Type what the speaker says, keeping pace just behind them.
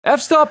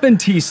F-stop and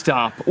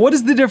T-stop. What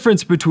is the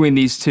difference between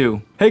these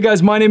two? Hey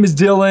guys, my name is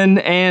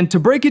Dylan, and to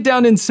break it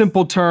down in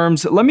simple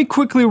terms, let me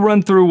quickly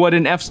run through what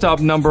an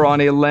f-stop number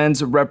on a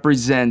lens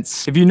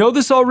represents. If you know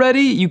this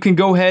already, you can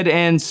go ahead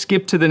and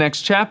skip to the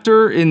next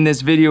chapter in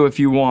this video if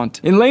you want.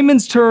 In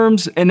layman's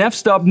terms, an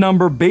f-stop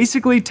number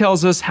basically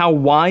tells us how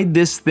wide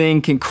this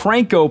thing can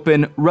crank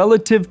open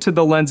relative to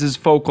the lens's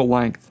focal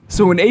length.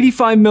 So an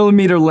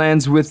 85mm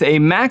lens with a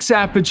max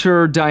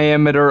aperture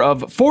diameter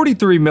of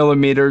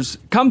 43mm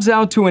comes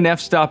out to an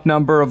f-stop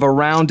number of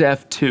around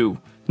f2.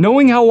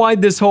 Knowing how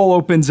wide this hole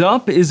opens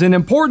up is an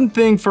important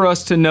thing for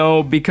us to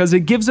know because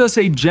it gives us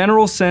a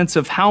general sense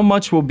of how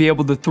much we'll be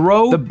able to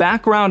throw the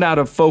background out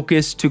of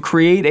focus to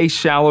create a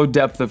shallow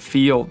depth of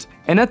field.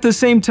 And at the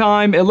same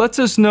time, it lets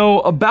us know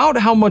about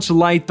how much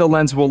light the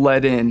lens will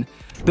let in.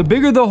 The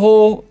bigger the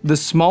hole, the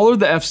smaller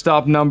the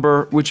f-stop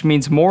number, which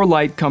means more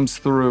light comes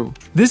through.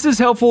 This is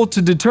helpful to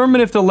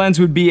determine if the lens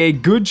would be a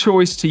good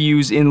choice to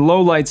use in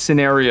low light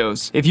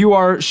scenarios. If you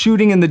are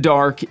shooting in the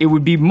dark, it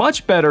would be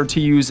much better to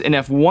use an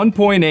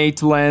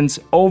f1.8 lens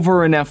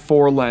over an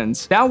f4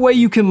 lens. That way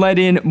you can let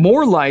in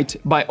more light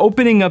by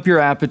opening up your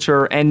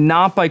aperture and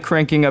not by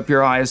cranking up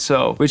your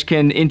ISO, which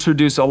can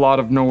introduce a lot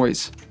of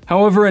noise.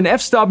 However, an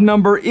f-stop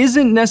number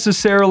isn't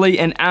necessarily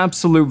an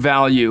absolute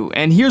value,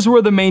 and here's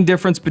where the main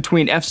difference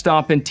between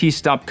f-stop and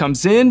t-stop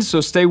comes in,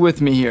 so stay with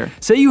me here.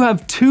 Say you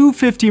have two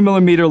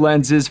 50mm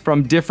lenses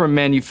from different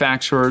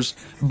manufacturers,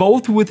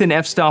 both with an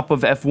f-stop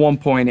of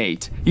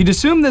f1.8. You'd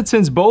assume that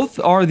since both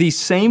are the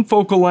same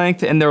focal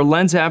length and their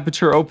lens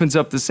aperture opens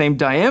up the same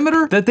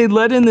diameter, that they'd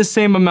let in the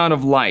same amount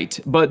of light,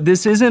 but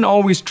this isn't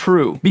always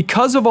true.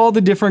 Because of all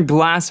the different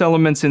glass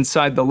elements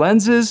inside the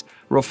lenses,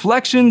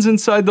 reflections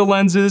inside the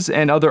lenses,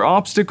 and other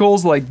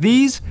obstacles like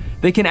these,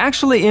 they can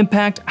actually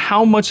impact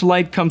how much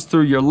light comes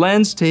through your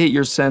lens to hit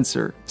your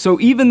sensor. So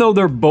even though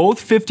they're both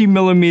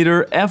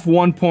 50mm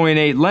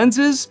f1.8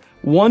 lenses,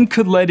 one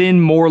could let in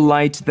more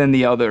light than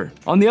the other.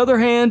 On the other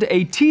hand,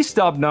 a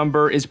t-stop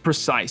number is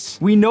precise.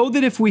 We know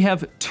that if we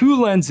have two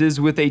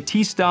lenses with a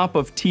t-stop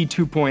of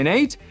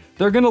t2.8,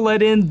 they're gonna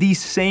let in the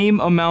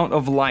same amount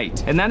of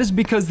light. And that is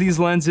because these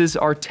lenses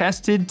are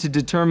tested to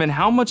determine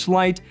how much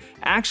light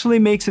actually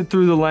makes it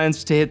through the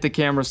lens to hit the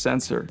camera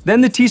sensor.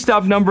 Then the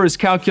t-stop number is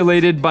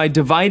calculated by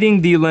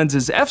dividing the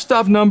lens's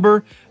f-stop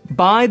number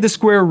by the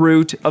square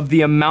root of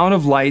the amount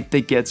of light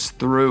that gets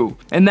through.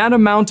 And that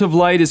amount of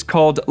light is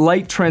called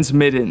light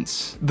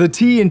transmittance. The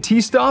T in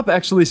t-stop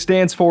actually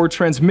stands for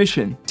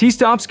transmission.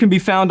 T-stops can be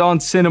found on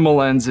cinema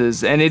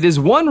lenses, and it is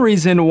one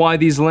reason why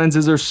these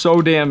lenses are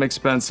so damn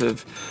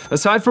expensive.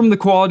 Aside from the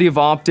quality of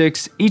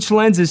optics, each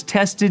lens is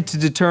tested to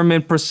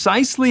determine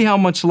precisely how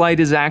much light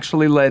is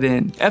actually let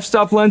in.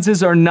 F-stop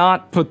lenses are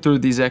not put through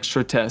these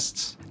extra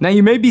tests. Now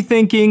you may be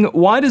thinking,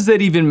 why does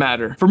that even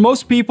matter? For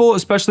most people,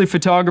 especially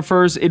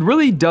photographers, it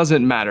really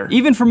doesn't matter.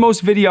 Even for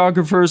most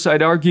videographers,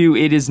 I'd argue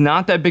it is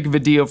not that big of a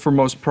deal for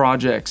most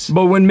projects.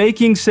 But when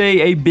making,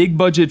 say, a big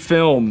budget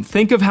film,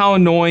 think of how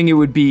annoying it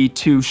would be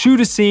to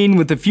shoot a scene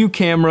with a few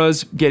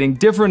cameras, getting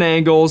different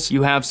angles,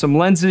 you have some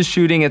lenses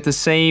shooting at the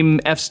same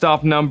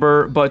f-stop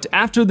number, but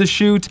after the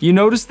shoot, you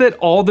notice that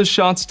all the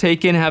shots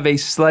taken have a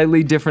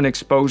slightly different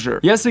exposure.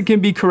 Yes, it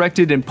can be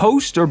corrected in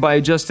post or by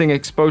adjusting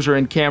exposure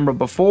in camera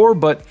before,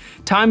 but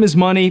time is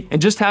money,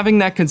 and just having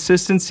that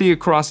consistency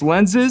across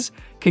lenses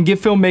can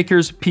give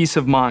filmmakers peace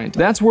of mind.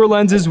 That's where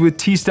lenses with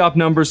t-stop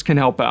numbers can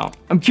help out.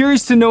 I'm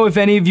curious to know if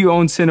any of you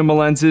own cinema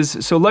lenses,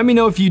 so let me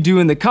know if you do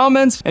in the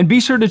comments, and be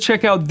sure to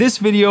check out this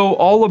video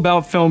all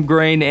about film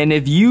grain and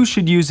if you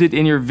should use it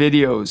in your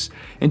videos.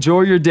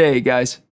 Enjoy your day, guys.